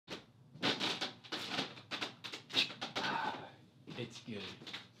It's good.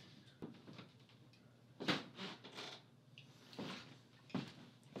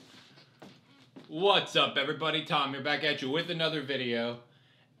 What's up, everybody? Tom here, back at you with another video,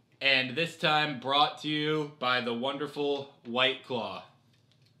 and this time brought to you by the wonderful White Claw.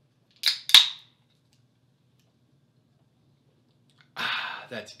 Ah,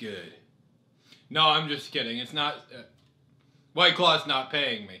 that's good. No, I'm just kidding. It's not. White Claw's not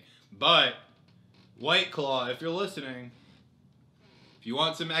paying me, but White Claw, if you're listening, if you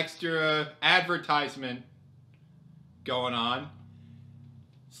want some extra advertisement going on,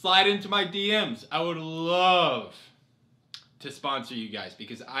 slide into my DMs. I would love to sponsor you guys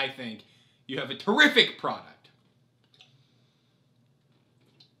because I think you have a terrific product.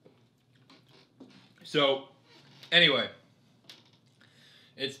 So, anyway,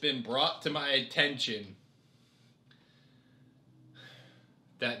 it's been brought to my attention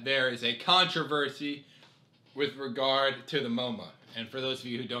that there is a controversy with regard to the MoMA. And for those of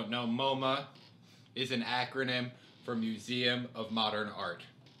you who don't know, MoMA is an acronym for Museum of Modern Art.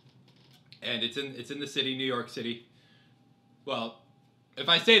 And it's in the city, New York City. Well, if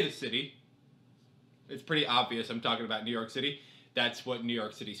I say the city, it's pretty obvious I'm talking about New York City. That's what New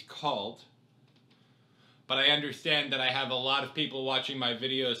York City's called. But I understand that I have a lot of people watching my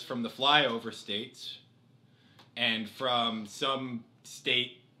videos from the flyover states and from some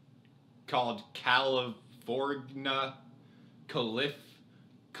state called California.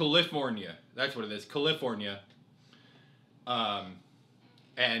 That's what it is, California.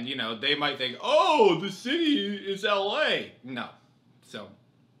 And, you know, they might think, oh, the city is LA. No. So,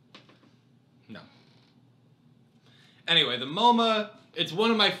 no. Anyway, the MoMA, it's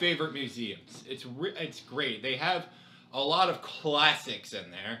one of my favorite museums. It's great. They have a lot of classics in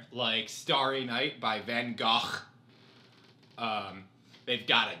there, like Starry Night by Van Gogh. They've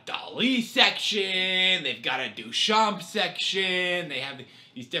got a Dali section. They've got a Duchamp section. They have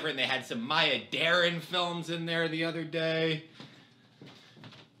these different, they had some Maya Deren films in there the other day.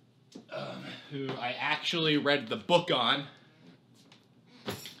 Who I actually read the book on.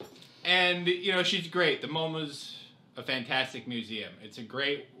 And, you know, she's great. The MoMA's a fantastic museum. It's a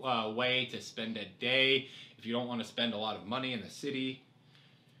great way to spend a day if you don't want to spend a lot of money in the city.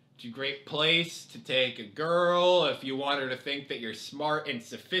 It's a great place to take a girl if you want her to think that you're smart and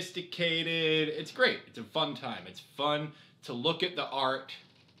sophisticated. It's great. It's a fun time. It's fun to look at the art.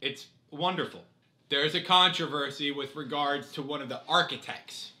 It's wonderful. There's a controversy with regards to one of the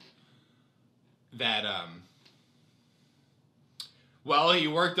architects that, well, he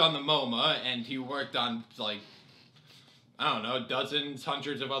worked on the MoMA, and he worked on, like, I don't know, dozens,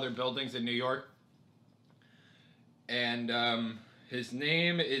 hundreds of other buildings in New York. And, his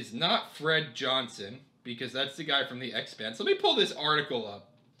name is not Fred Johnson, because that's the guy from The Expanse. Let me pull this article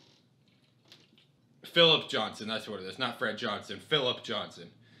up. Phillip Johnson, that's what it is, not Fred Johnson, Phillip Johnson.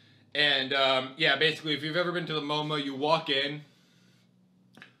 And, yeah, basically, if you've ever been to the MoMA, you walk in,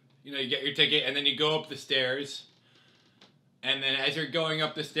 you know, you get your ticket, and then you go up the stairs. And then as you're going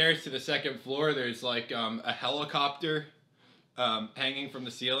up the stairs to the second floor, there's, like, a helicopter hanging from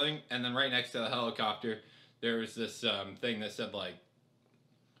the ceiling. And then right next to the helicopter, there was this thing that said, like,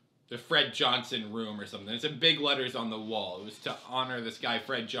 the Fred Johnson room or something. It's in big letters on the wall. It was to honor this guy,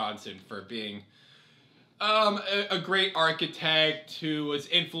 Fred Johnson, for being a great architect who was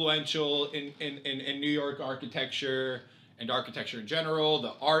influential in New York architecture and architecture in general,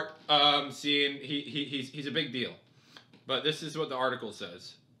 the art scene. He's a big deal. But this is what the article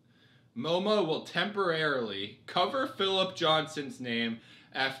says. MoMA will temporarily cover Phillip Johnson's name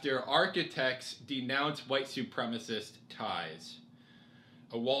after architects denounce white supremacist ties.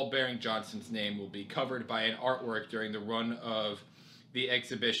 A wall bearing Johnson's name will be covered by an artwork during the run of the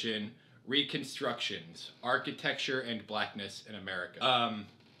exhibition Reconstructions, Architecture and Blackness in America.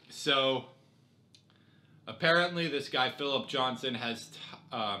 So apparently this guy Phillip Johnson has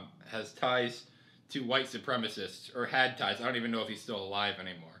ties to white supremacists, or had ties. I don't even know if he's still alive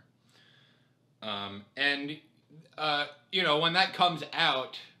anymore. You know, when that comes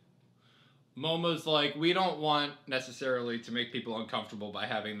out, MoMA's like, we don't want necessarily to make people uncomfortable by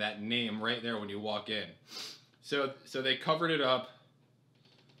having that name right there when you walk in. So they covered it up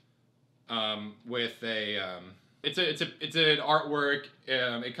with a it's an artwork.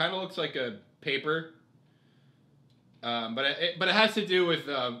 It kind of looks like a paper, but it has to do with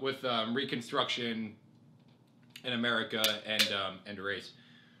Reconstruction in America and race.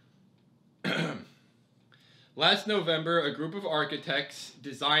 Last November, a group of architects,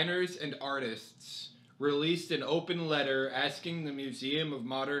 designers, and artists released an open letter asking the Museum of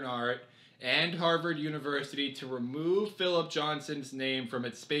Modern Art and Harvard University to remove Phillip Johnson's name from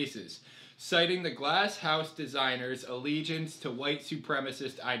its spaces, citing the glass house designer's allegiance to white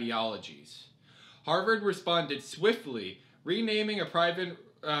supremacist ideologies. Harvard responded swiftly, renaming a private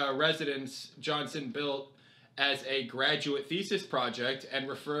residence Johnson built as a graduate thesis project and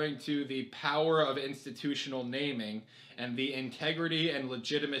referring to the power of institutional naming and the integrity and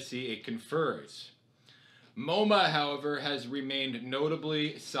legitimacy it confers. MoMA, however, has remained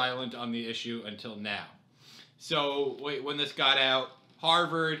notably silent on the issue until now. So, when this got out,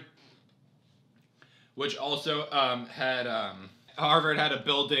 Harvard, which also Harvard had a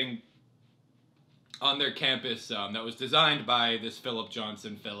building on their campus that was designed by this Phillip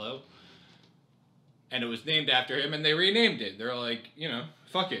Johnson fellow, and it was named after him, and they renamed it. They're like, you know,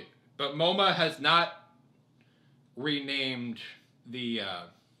 fuck it. But MoMA has not renamed the,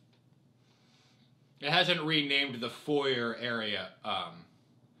 it hasn't renamed the foyer area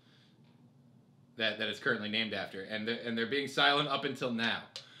that it's currently named after, and they're being silent up until now.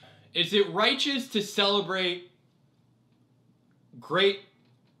 Is it righteous to celebrate great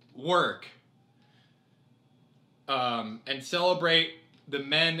work and celebrate the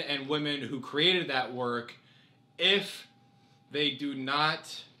men and women who created that work if they do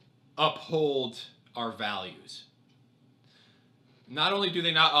not uphold our values? Not only do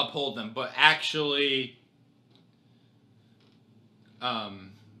they not uphold them, but actually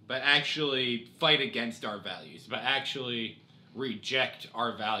fight against our values, but actually reject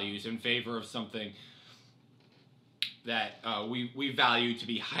our values in favor of something that we value to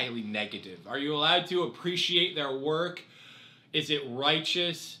be highly negative. Are you allowed to appreciate their work? Is it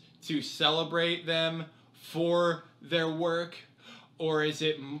righteous to celebrate them for their work? Or is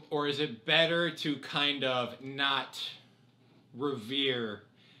it better to kind of not revere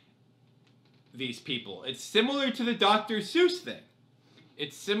these people? It's similar to the Dr. Seuss thing.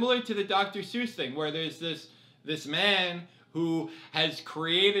 It's similar to the Dr. Seuss thing, where there's this man who has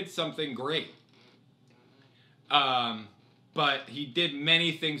created something great. But he did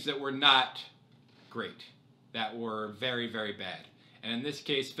many things that were not great, that were very, very bad. And in this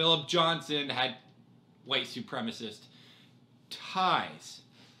case, Phillip Johnson had white supremacist ties.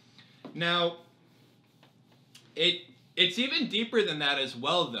 Now, it's even deeper than that as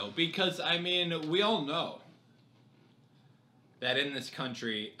well, though, because, I mean, we all know that in this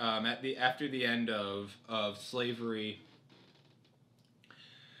country, after the end of slavery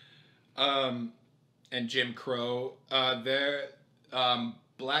and Jim Crow,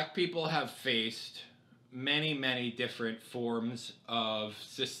 black people have faced many, many different forms of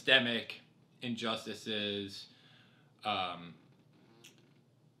systemic injustices,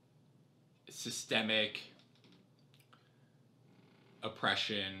 systemic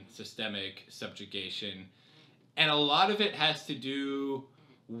oppression, systemic subjugation, and a lot of it has to do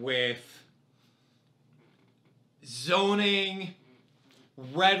with zoning,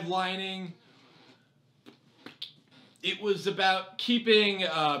 redlining. It was about keeping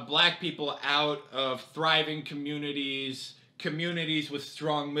black people out of thriving communities, communities with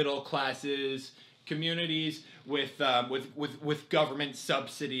strong middle classes, communities with government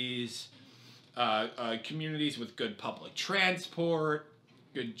subsidies, communities with good public transport,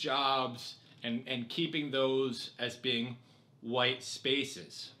 good jobs, and keeping those as being white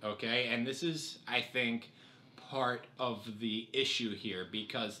spaces, okay? And this is, I think, part of the issue here,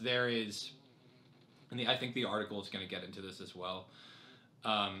 because there is, and I think the article is going to get into this as well,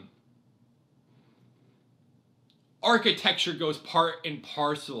 architecture goes part and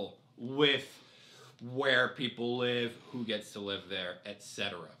parcel with where people live, who gets to live there,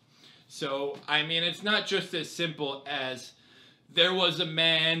 etc. So, I mean, it's not just as simple as there was a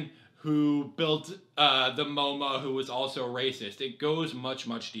man who built the MoMA who was also racist. It goes much,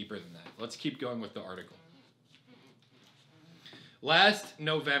 much deeper than that. Let's keep going with the article. Last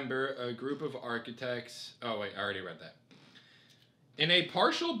November, a group of architects... Oh, wait, I already read that. In a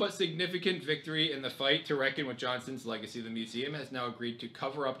partial but significant victory in the fight to reckon with Johnson's legacy, the museum has now agreed to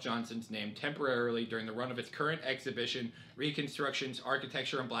cover up Johnson's name temporarily during the run of its current exhibition, Reconstructions,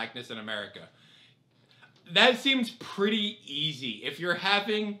 Architecture and Blackness in America. That seems pretty easy. If you're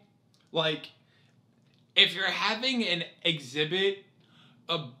having an exhibit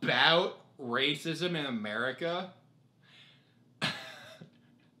about racism in America,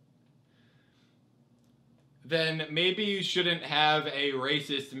 then maybe you shouldn't have a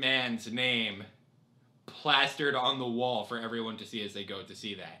racist man's name plastered on the wall for everyone to see as they go to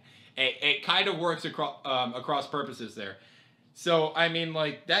see that. It kind of works across purposes there. So, I mean,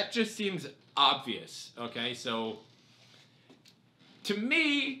 like, that just seems obvious, okay? So, to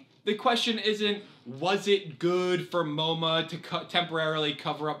me, the question isn't, was it good for MoMA to temporarily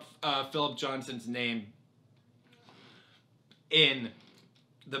cover up Phillip Johnson's name in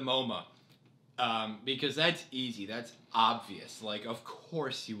the MoMA? Because that's easy. That's obvious. Like, of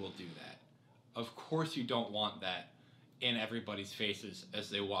course you will do that. Of course you don't want that in everybody's faces as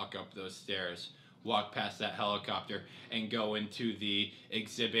they walk up those stairs, walk past that helicopter, and go into the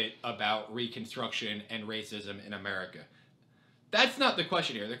exhibit about Reconstruction and racism in America. That's not the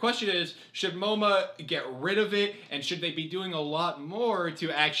question here. The question is, should MoMA get rid of it, and should they be doing a lot more to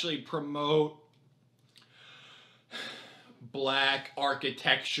actually promote black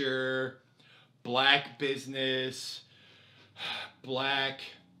architecture, black business, black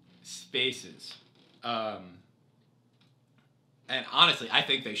spaces? And honestly, I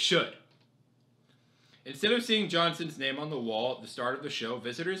think they should. Instead of seeing Johnson's name on the wall at the start of the show,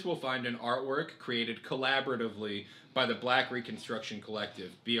 visitors will find an artwork created collaboratively by the Black Reconstruction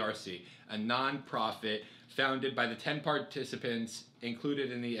Collective, BRC, a non-profit founded by the 10 participants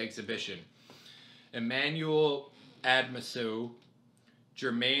included in the exhibition. Emmanuel Admasu,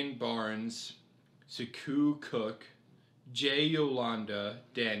 Jermaine Barnes, Saku Cook, J. Yolanda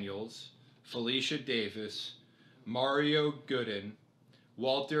Daniels, Felicia Davis, Mario Gooden,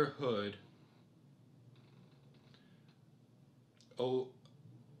 Walter Hood,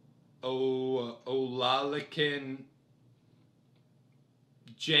 Olalekan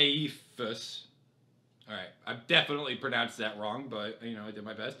Jaifus. Alright, I've definitely pronounced that wrong, but, you know, I did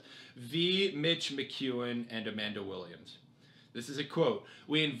my best. V. Mitch McEwen, and Amanda Williams. This is a quote.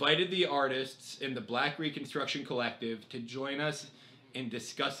 "We invited the artists in the Black Reconstruction Collective to join us in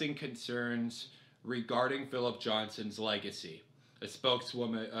discussing concerns regarding Phillip Johnson's legacy," a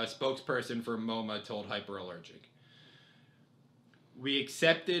spokesperson for MoMA told Hyperallergic. "We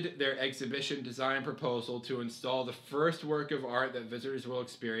accepted their exhibition design proposal to install the first work of art that visitors will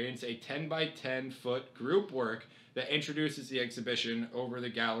experience, a 10 by 10 foot group work that introduces the exhibition over the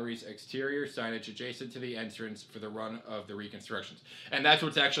gallery's exterior signage adjacent to the entrance for the run of the Reconstructions." And that's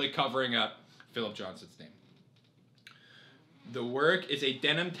what's actually covering up Phillip Johnson's name. "The work is a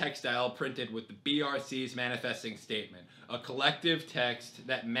denim textile printed with the BRC's manifesting statement, a collective text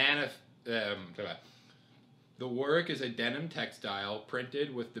that The work is a denim textile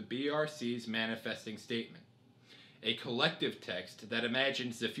printed with the BRC's manifesting statement, a collective text that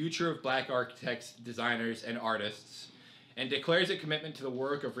imagines the future of black architects, designers, and artists, and declares a commitment to the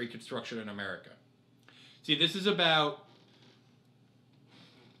work of Reconstruction in America." See, this is about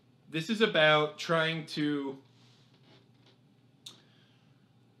trying to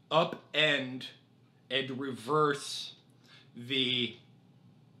upend and reverse the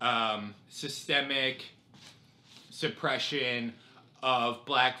systemic suppression of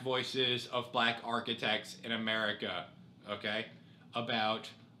black voices, of black architects in America, okay? About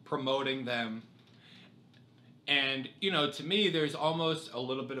promoting them. And, you know, to me, there's almost a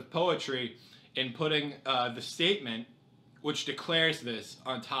little bit of poetry in putting the statement, which declares this,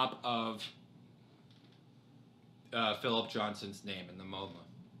 on top of Phillip Johnson's name in the MoMA.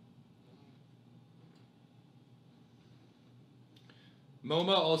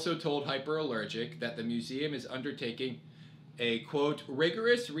 MoMA also told Hyperallergic that the museum is undertaking a, quote,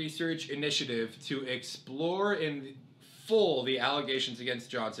 rigorous research initiative to explore in full the allegations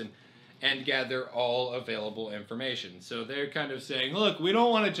against Johnson and gather all available information. So they're kind of saying, look, we don't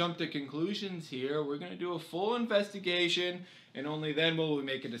want to jump to conclusions here. We're going to do a full investigation, and only then will we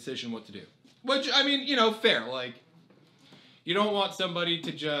make a decision what to do. Which, I mean, you know, fair. Like, you don't want somebody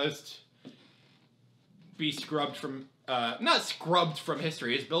to just be scrubbed from... not scrubbed from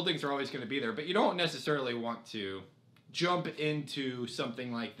history. His buildings are always going to be there, but you don't necessarily want to jump into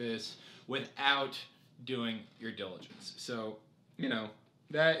something like this without doing your diligence. So, you know,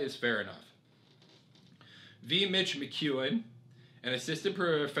 that is fair enough. V. Mitch McEwen, an assistant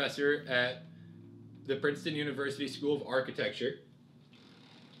professor at the Princeton University School of Architecture,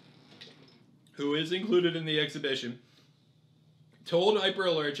 who is included in the exhibition, told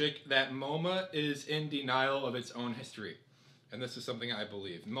Hyperallergic that MoMA is in denial of its own history. And this is something I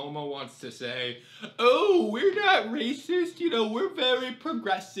believe. MoMA wants to say, oh, we're not racist, you know, we're very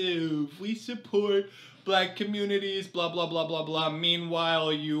progressive. We support black communities, blah, blah, blah, blah, blah.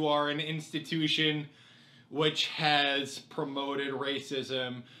 Meanwhile, you are an institution which has promoted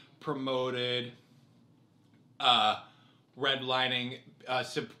racism, promoted redlining,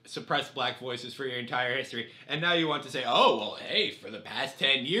 suppressed black voices for your entire history. And now you want to say, oh, well, hey, for the past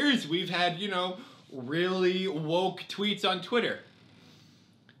 10 years, we've had, you know, really woke tweets on Twitter.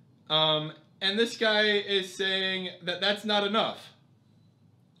 And this guy is saying that that's not enough.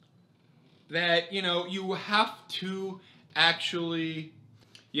 That, you know, you have to actually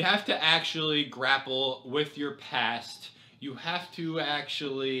You have to actually grapple with your past. You have to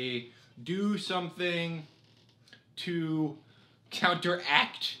actually do something to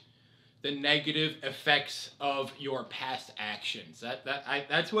counteract the negative effects of your past actions.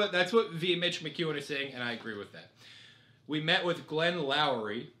 That's what V. Mitch McEwen is saying, and I agree with that. We met with Glenn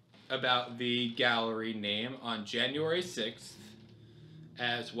Lowry about the gallery name on January 6th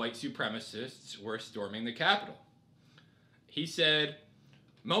as white supremacists were storming the Capitol. He said,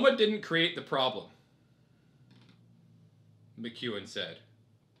 MoMA didn't create the problem, McEwen said.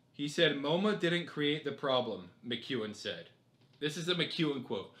 He said, MoMA didn't create the problem, McEwen said. This is a McEwen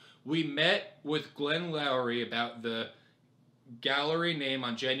quote. We met with Glenn Lowry about the gallery name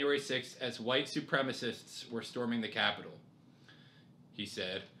on January 6th as white supremacists were storming the Capitol. He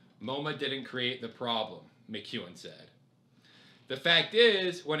said, MoMA didn't create the problem, McEwen said. The fact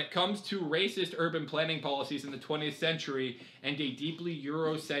is, when it comes to racist urban planning policies in the 20th century and a deeply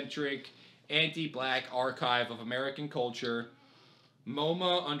Eurocentric, anti-black archive of American culture,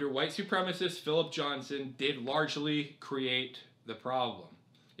 MoMA, under white supremacist Phillip Johnson, did largely create the problem.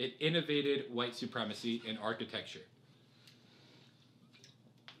 It innovated white supremacy in architecture.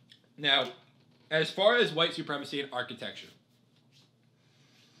 Now, as far as white supremacy in architecture,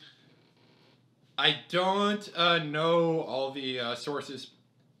 I don't know all the sources.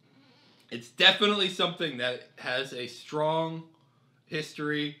 It's definitely something that has a strong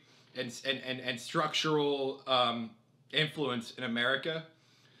history and structural influence in America.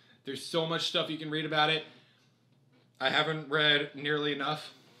 There's so much stuff you can read about it. I haven't read nearly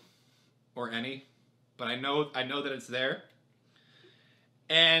enough, or any, but I know that it's there.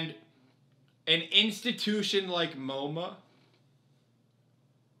 And an institution like MoMA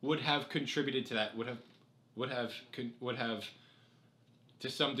would have contributed to that, would have to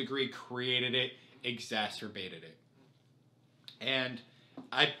some degree created it, exacerbated it. And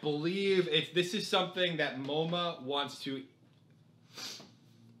I believe this is something that MoMA wants to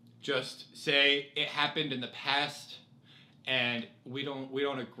just say it happened in the past and we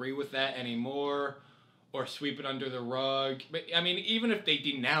don't agree with that anymore, or sweep it under the rug. But I mean, even if they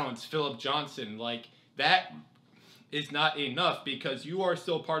denounce Phillip Johnson, like, that is not enough, because you are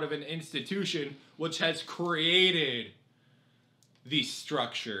still part of an institution which has created these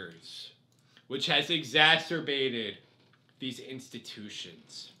structures, which has exacerbated these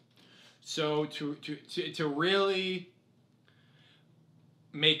institutions. So to really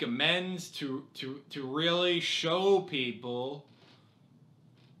make amends, to really show people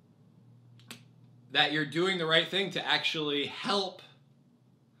that you're doing the right thing, to actually help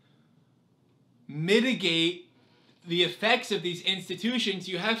mitigate the effects of these institutions,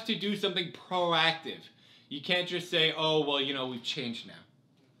 you have to do something proactive. You can't just say, oh, well, you know, we've changed now.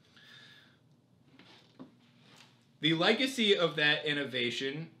 The legacy of that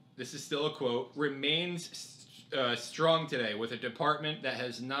innovation, this is still a quote, remains strong today, with a department that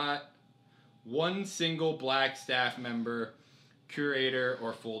has not one single black staff member, curator,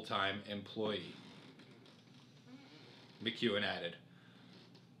 or full-time employee. McEwen added,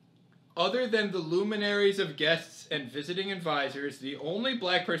 other than the luminaries of guests and visiting advisors, the only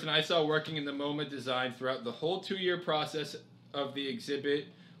black person I saw working in the MoMA design throughout the whole 2-year process of the exhibit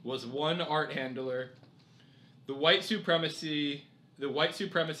was one art handler. The white supremacist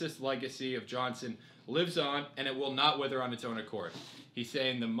legacy of Johnson lives on, and it will not wither on its own accord. He's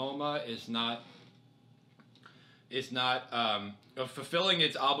saying the MoMA is not fulfilling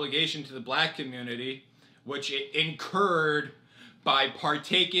its obligation to the black community, which it incurred by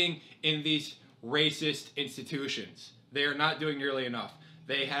partaking in these racist institutions. They are not doing nearly enough.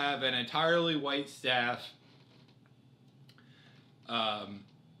 They have an entirely white staff.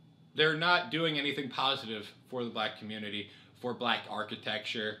 They're not doing anything positive for the black community, for black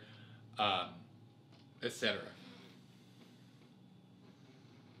architecture, etc.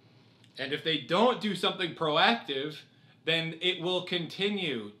 And if they don't do something proactive, then it will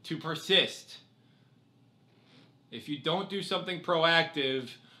continue to persist. If you don't do something proactive,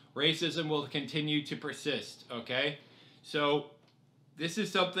 racism will continue to persist, okay? So this is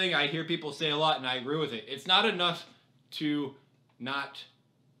something I hear people say a lot, and I agree with it. It's not enough to not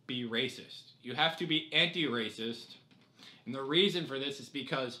be racist. You have to be anti-racist. And the reason for this is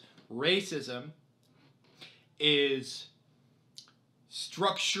because racism is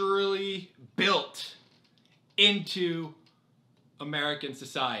structurally built into American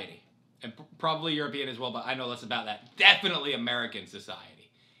society. And probably European as well, but I know less about that. Definitely American society.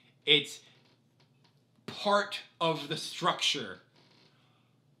 It's part of the structure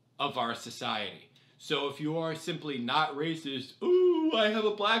of our society. So if you are simply not racist, ooh, I have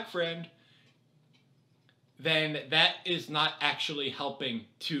a black friend, then that is not actually helping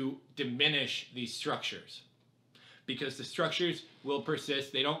to diminish these structures. Because the structures will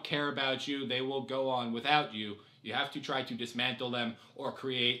persist, they don't care about you, they will go on without you. You have to try to dismantle them or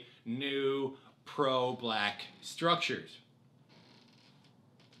create new pro-black structures.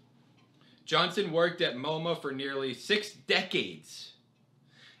 Johnson worked at MoMA for nearly 6 decades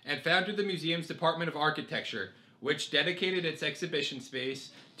and founded the museum's Department of Architecture, which dedicated its exhibition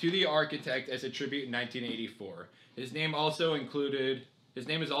space to the architect as a tribute in 1984. His name is also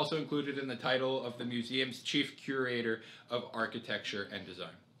included in the title of the museum's chief curator of architecture and design.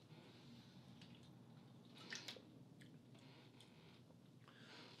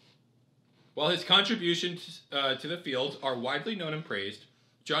 While his contributions to the field are widely known and praised,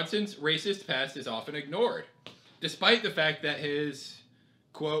 Johnson's racist past is often ignored, despite the fact that his,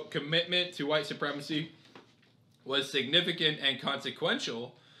 quote, commitment to white supremacy was significant and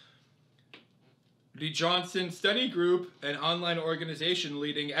consequential. The Johnson Study Group, an online organization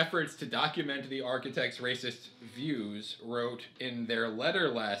leading efforts to document the architect's racist views, wrote in their letter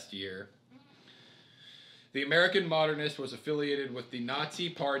last year, the American modernist was affiliated with the Nazi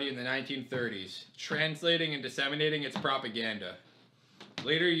Party in the 1930s, translating and disseminating its propaganda.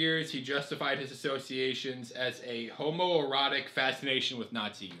 Later years, he justified his associations as a homoerotic fascination with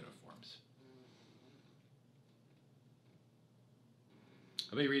Nazi uniforms.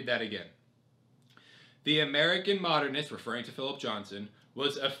 Let me read that again. The American modernist, referring to Phillip Johnson,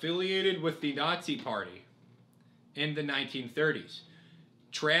 was affiliated with the Nazi Party in the 1930s,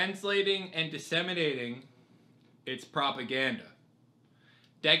 translating and disseminating its propaganda.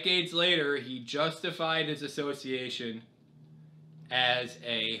 Decades later, he justified his association as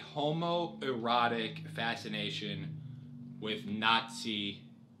a homoerotic fascination with Nazi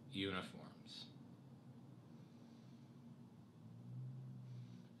uniforms.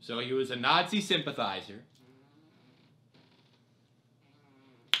 So he was a Nazi sympathizer.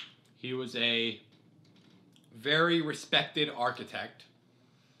 He was a very respected architect.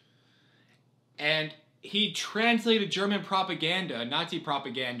 And he translated German propaganda, Nazi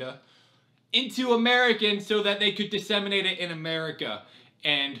propaganda, into American so that they could disseminate it in America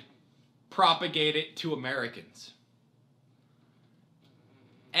and propagate it to Americans.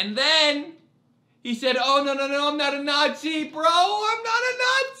 And then he said, oh, no, I'm not a Nazi, bro. I'm not a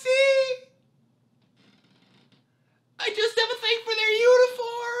Nazi. I just have a thing for their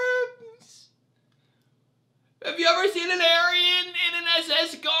uniforms. Have you ever seen an Aryan in an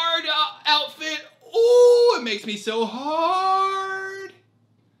SS guard outfit? Ooh, it makes me so hard.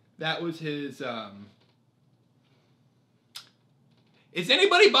 That was his, Is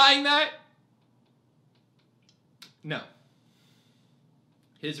anybody buying that? No.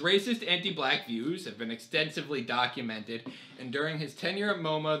 His racist anti-black views have been extensively documented, and during his tenure at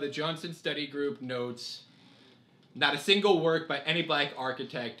MoMA, the Johnson Study Group notes not a single work by any black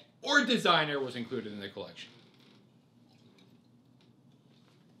architect or designer was included in the collection.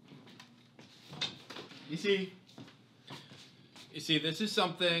 You see, this is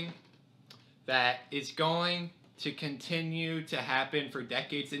something that is going to continue to happen for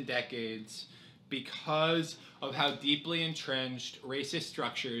decades and decades because of how deeply entrenched racist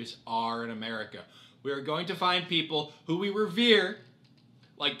structures are in America. We are going to find people who we revere,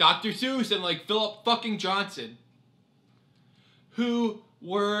 like Dr. Seuss and like Phillip fucking Johnson, who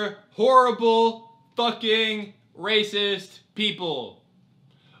were horrible fucking racist people.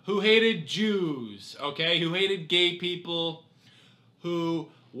 Who hated Jews, okay? Who hated gay people, who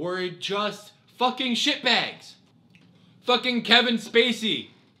were just fucking shitbags. Fucking Kevin Spacey,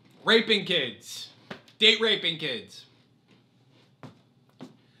 raping kids, date raping kids.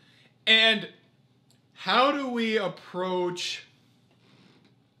 And how do we approach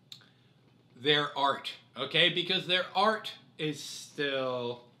their art, okay? Because their art is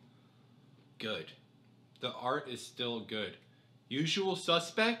still good. The art is still good. Usual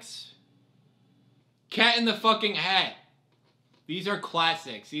Suspects, Cat in the Fucking Hat. These are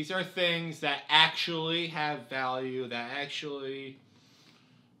classics. These are things that actually have value, that actually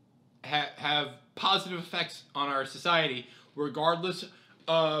have positive effects on our society, regardless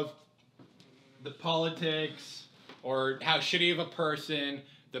of the politics or how shitty of a person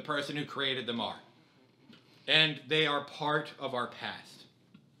the person who created them are. And they are part of our past.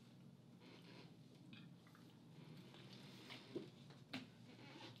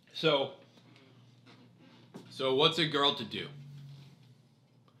 So what's a girl to do?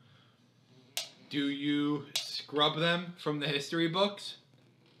 Do you scrub them from the history books?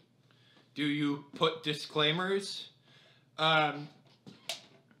 Do you put disclaimers on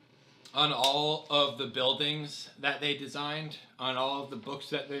all of the buildings that they designed, on all of the books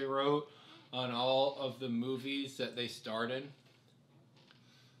that they wrote, on all of the movies that they starred in,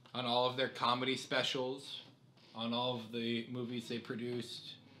 on all of their comedy specials, on all of the movies they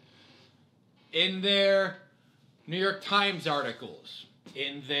produced, in their New York Times articles,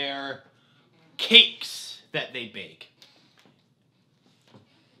 in their cakes that they bake,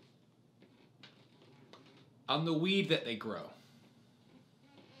 on the weed that they grow,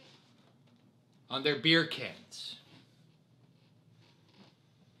 on their beer cans,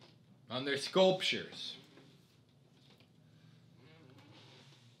 on their sculptures.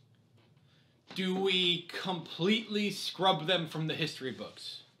 Do we completely scrub them from the history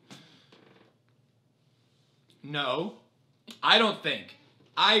books? No, I don't think.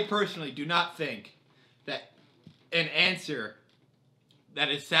 I personally do not think that an answer that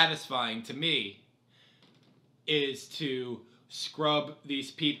is satisfying to me is to scrub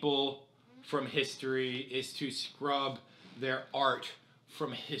these people from history, is to scrub their art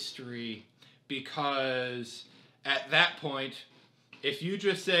from history, because at that point, if you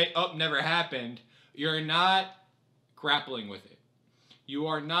just say, oh, never happened, you're not grappling with it. You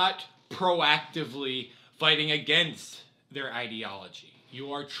are not proactively fighting against their ideology.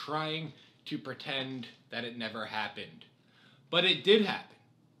 You are trying to pretend that it never happened. But it did happen.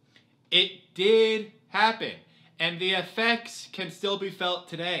 It did happen. And the effects can still be felt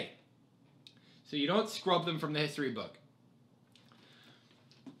today. So you don't scrub them from the history book.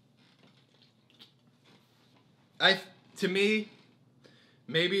 To me,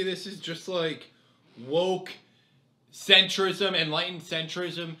 maybe this is just like woke centrism, enlightened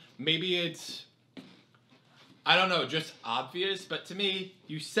centrism. Maybe it's, I don't know, just obvious. But to me,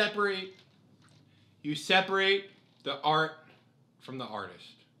 you separate the art from the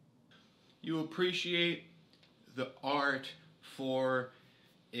artist. You appreciate the art for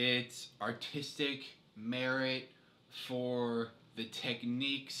its artistic merit, for the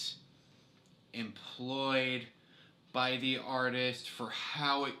techniques employed by the artist, for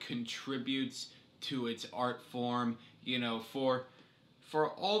how it contributes to its art form, you know, for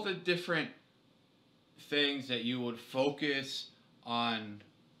all the different things that you would focus on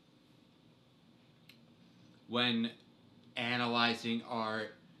when analyzing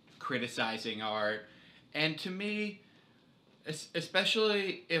art, criticizing art. And to me,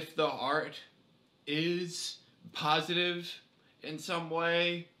 especially if the art is positive in some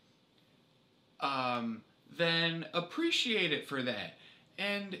way, then appreciate it for that,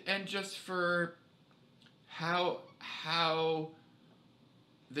 and just for how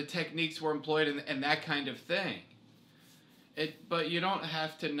the techniques were employed and that kind of thing. But you don't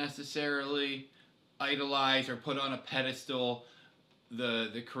have to necessarily idolize or put on a pedestal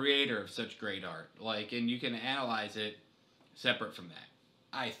the creator of such great art. Like, and you can analyze it separate from that,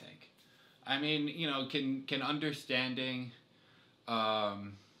 I think. I mean, you know, can understanding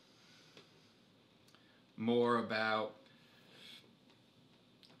more about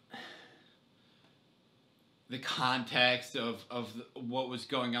the context of what was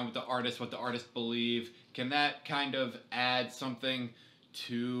going on with the artist, what the artist believed, can that kind of add something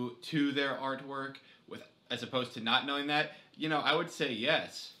to their artwork, with as opposed to not knowing that? You know, I would say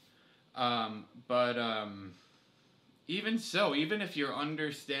yes. But even so, even if you're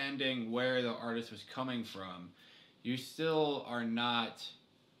understanding where the artist was coming from, you still are not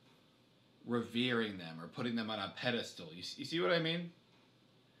revering them or putting them on a pedestal. You see what I mean?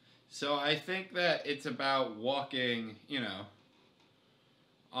 So I think that it's about walking, you know,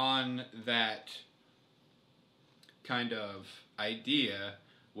 on that kind of idea,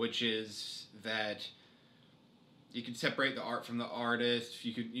 which is that you can separate the art from the artist.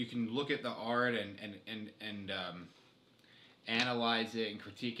 You can look at the art and analyze it and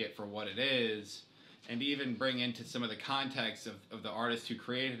critique it for what it is, and even bring into some of the context of the artist who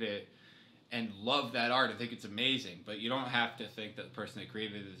created it, and love that art and think it's amazing. But you don't have to think that the person that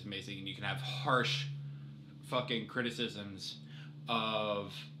created it is amazing, and you can have harsh fucking criticisms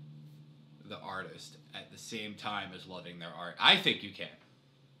of the artist at the same time as loving their art. I think you can.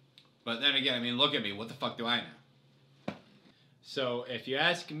 But then again, I mean, look at me. What the fuck do I know? So if you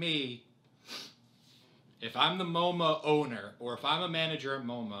ask me, if I'm the MoMA owner or if I'm a manager at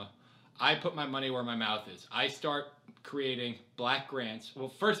MoMA, I put my money where my mouth is. I start creating black grants. Well,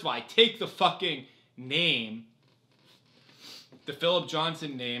 first of all, I take the fucking name, the Phillip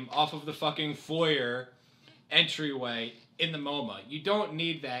Johnson name, off of the fucking foyer entryway in the MoMA. You don't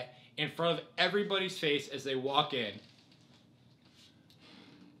need that in front of everybody's face as they walk in.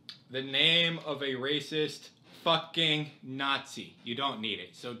 The name of a racist fucking Nazi. You don't need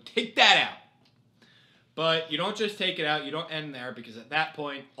it. So take that out. But you don't just take it out. You don't end there, because at that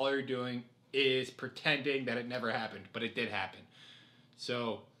point, all you're doing is pretending that it never happened. But it did happen.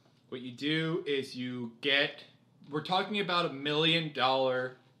 So What you do is you get, we're talking about a multi-million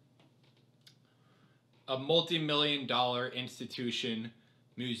dollar institution,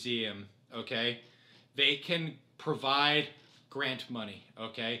 museum, okay? They can provide grant money,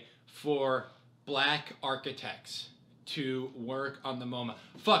 okay, for black architects to work on the MoMA.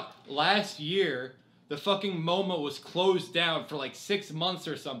 Fuck, last year, the fucking MoMA was closed down for like 6 months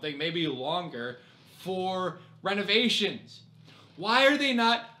or something, maybe longer, for renovations. Why are they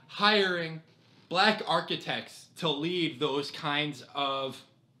not hiring black architects to lead those kinds of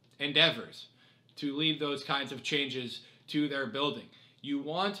endeavors, to lead those kinds of changes to their building? You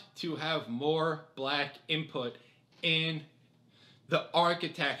want to have more black input in the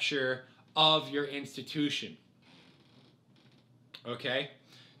architecture of your institution. Okay?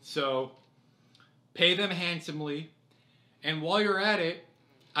 So, pay them handsomely. And while you're at it,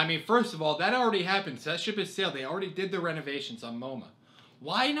 I mean, first of all, that already happened. So that ship has sailed. They already did the renovations on MoMA.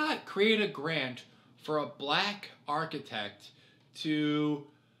 Why not create a grant for a black architect to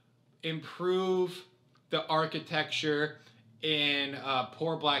improve the architecture in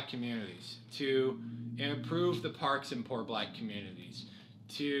poor black communities, to improve the parks in poor black communities,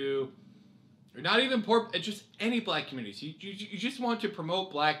 or not even poor, just any black communities. You just want to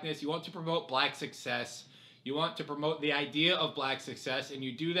promote blackness, you want to promote black success, you want to promote the idea of black success, and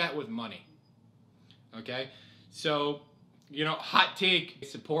you do that with money. Okay? So, you know, hot take,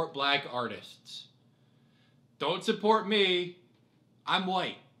 support black artists. Don't support me. I'm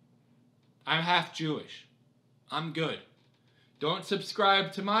white. I'm half Jewish. I'm good. Don't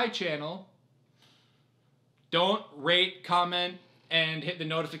subscribe to my channel. Don't rate, comment, and hit the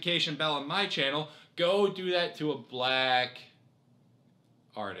notification bell on my channel. Go do that to a black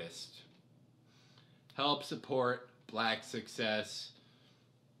artist. Help support black success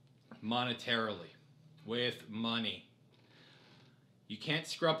monetarily, with money. You can't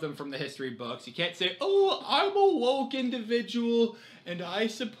scrub them from the history books. You can't say, oh, I'm a woke individual and I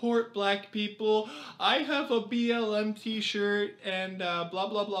support black people. I have a BLM t-shirt and blah,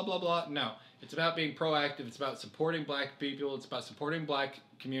 blah, blah, blah, blah. No, it's about being proactive. It's about supporting black people. It's about supporting black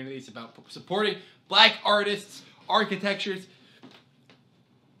communities. It's about supporting black artists, architectures,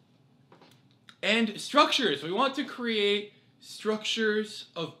 and structures. We want to create structures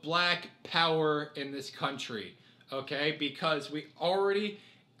of black power in this country. Okay, because we already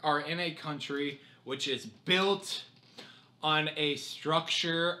are in a country which is built on a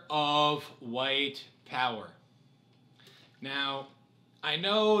structure of white power. Now, I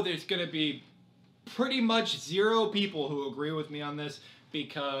know there's going to be pretty much zero people who agree with me on this,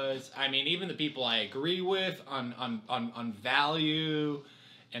 because, I mean, even the people I agree with on value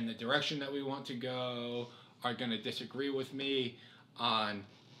and the direction that we want to go are going to disagree with me on,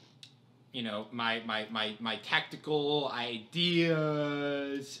 you know, my tactical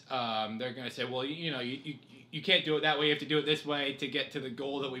ideas. They're going to say, well, you know, you can't do it that way. You have to do it this way to get to the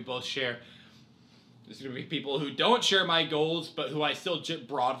goal that we both share. There's going to be people who don't share my goals, but who I still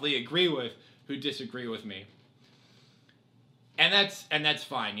broadly agree with, who disagree with me. And that's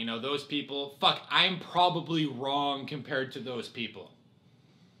fine. You know, those people, fuck, I'm probably wrong compared to those people.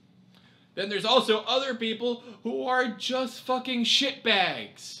 Then there's also other people who are just fucking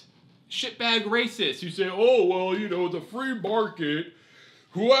shitbags. Shitbag racists who say, oh, well, you know, the free market,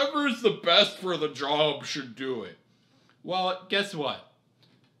 whoever's the best for the job should do it. Well, guess what?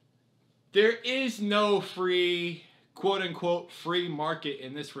 There is no free, quote-unquote, free market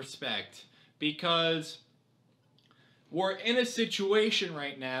in this respect, because we're in a situation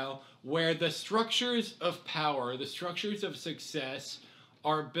right now where the structures of power, the structures of success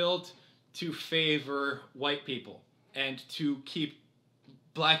are built to favor white people and to keep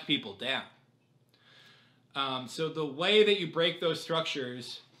black people down. So the way that you break those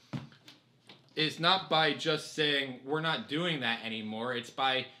structures is not by just saying we're not doing that anymore. It's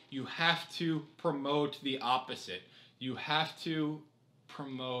by, you have to promote the opposite. You have to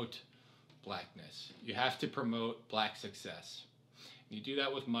promote blackness. You have to promote black success. You do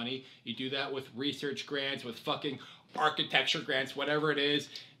that with money. You do that with research grants, with fucking architecture grants, whatever it is.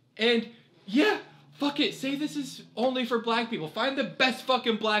 And yeah, fuck it, say this is only for black people. Find the best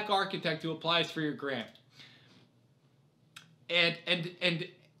fucking black architect who applies for your grant. And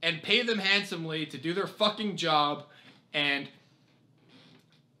pay them handsomely to do their fucking job and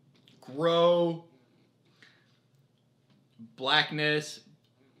grow blackness,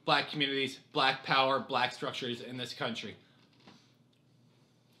 black communities, black power, black structures in this country.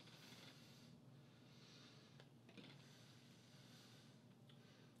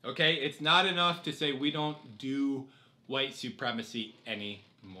 Okay, it's not enough to say we don't do white supremacy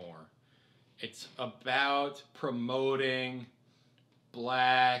anymore. It's about promoting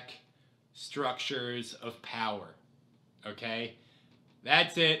black structures of power. Okay?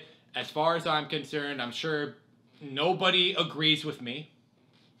 That's it. As far as I'm concerned, I'm sure nobody agrees with me,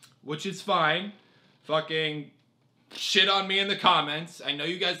 which is fine. Fucking shit on me in the comments. I know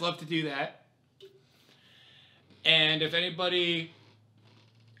you guys love to do that. And if anybody,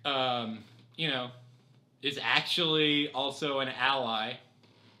 you know, is actually also an ally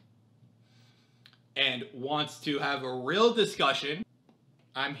and wants to have a real discussion,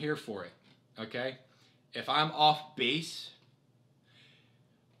 I'm here for it, okay? If I'm off base,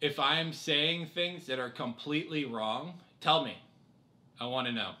 if I'm saying things that are completely wrong, tell me. I want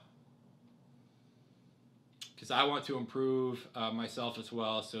to know. Because I want to improve myself as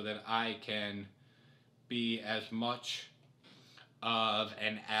well so that I can be as much of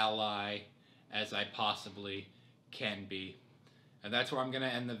an ally as I possibly can be. And that's where I'm going to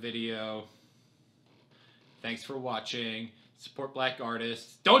end the video. Thanks for watching. Support black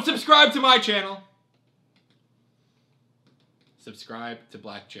artists. Don't subscribe to my channel. Subscribe to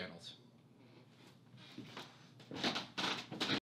black channels.